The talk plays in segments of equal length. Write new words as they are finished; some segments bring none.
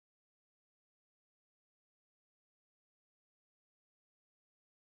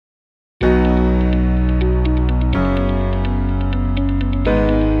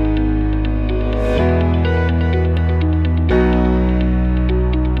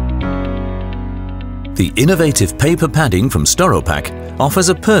The innovative paper padding from STOROpack offers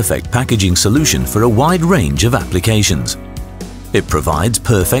a perfect packaging solution for a wide range of applications. It provides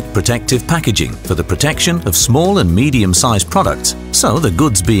perfect protective packaging for the protection of small and medium-sized products, so the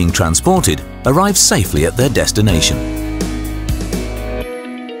goods being transported arrive safely at their destination.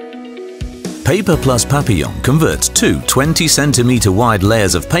 PAPERplus Papillon converts two 20 cm wide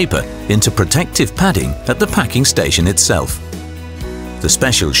layers of paper into protective padding at the packing station itself. The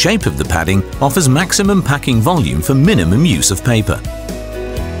special shape of the padding offers maximum packing volume for minimum use of paper.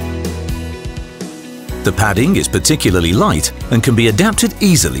 The padding is particularly light and can be adapted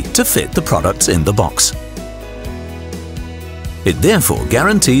easily to fit the products in the box. It therefore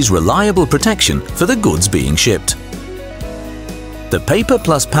guarantees reliable protection for the goods being shipped. The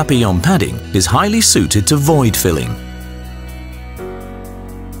PAPERplus Papillon padding is highly suited to void filling.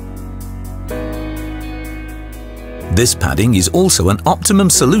 This padding is also an optimum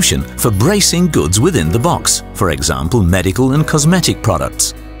solution for bracing goods within the box, for example medical and cosmetic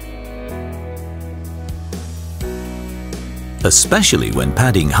products. Especially when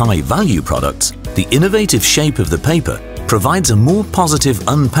padding high-value products, the innovative shape of the paper provides a more positive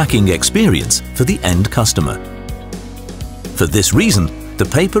unpacking experience for the end customer. For this reason, the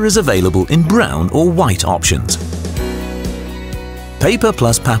paper is available in brown or white options.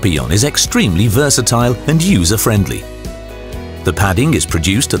 PAPERplus Papillon is extremely versatile and user-friendly. The padding is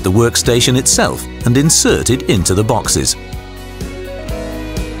produced at the workstation itself and inserted into the boxes.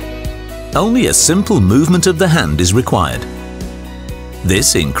 Only a simple movement of the hand is required.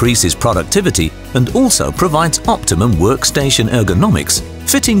 This increases productivity and also provides optimum workstation ergonomics,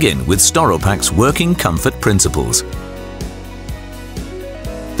 fitting in with STOROpack's working comfort principles.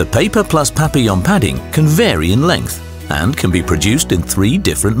 The PAPERplus Papillon padding can vary in length and can be produced in 3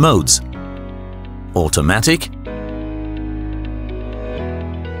 different modes: automatic,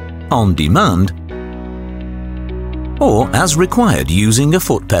 on demand, or as required using a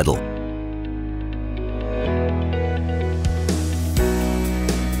foot pedal.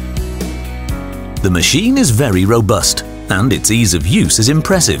 The machine is very robust and its ease of use is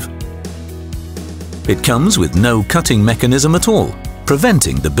impressive. It comes with no cutting mechanism at all,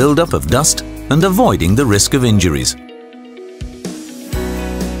 preventing the buildup of dust and avoiding the risk of injuries.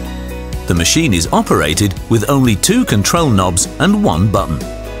 The machine is operated with only 2 control knobs and 1 button.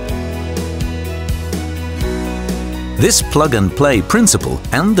 This plug-and-play principle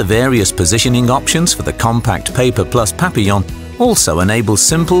and the various positioning options for the compact PAPERplus Papillon also enable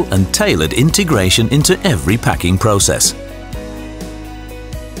simple and tailored integration into every packing process.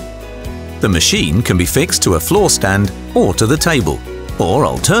 The machine can be fixed to a floor stand or to the table, or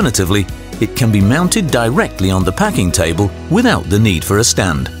alternatively, it can be mounted directly on the packing table without the need for a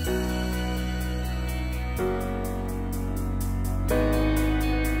stand.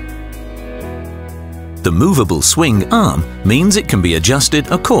 The movable swing arm means it can be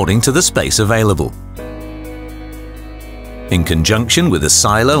adjusted according to the space available. In conjunction with a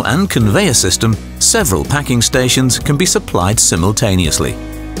silo and conveyor system, several packing stations can be supplied simultaneously.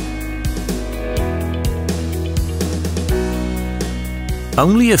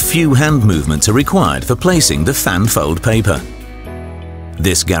 Only a few hand movements are required for placing the fan fold paper.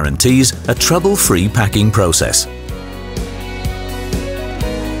 This guarantees a trouble-free packing process.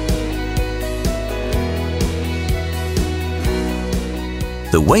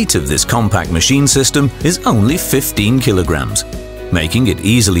 The weight of this compact machine system is only 15 kilograms, making it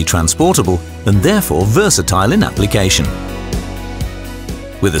easily transportable and therefore versatile in application.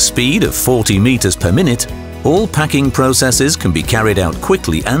 With a speed of 40 meters per minute, all packing processes can be carried out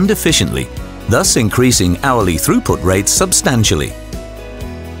quickly and efficiently, thus increasing hourly throughput rates substantially.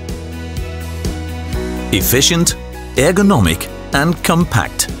 Efficient, ergonomic and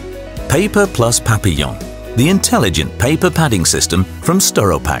compact. PAPERplus Papillon, the intelligent paper padding system from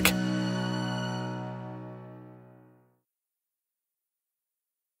STOROpack.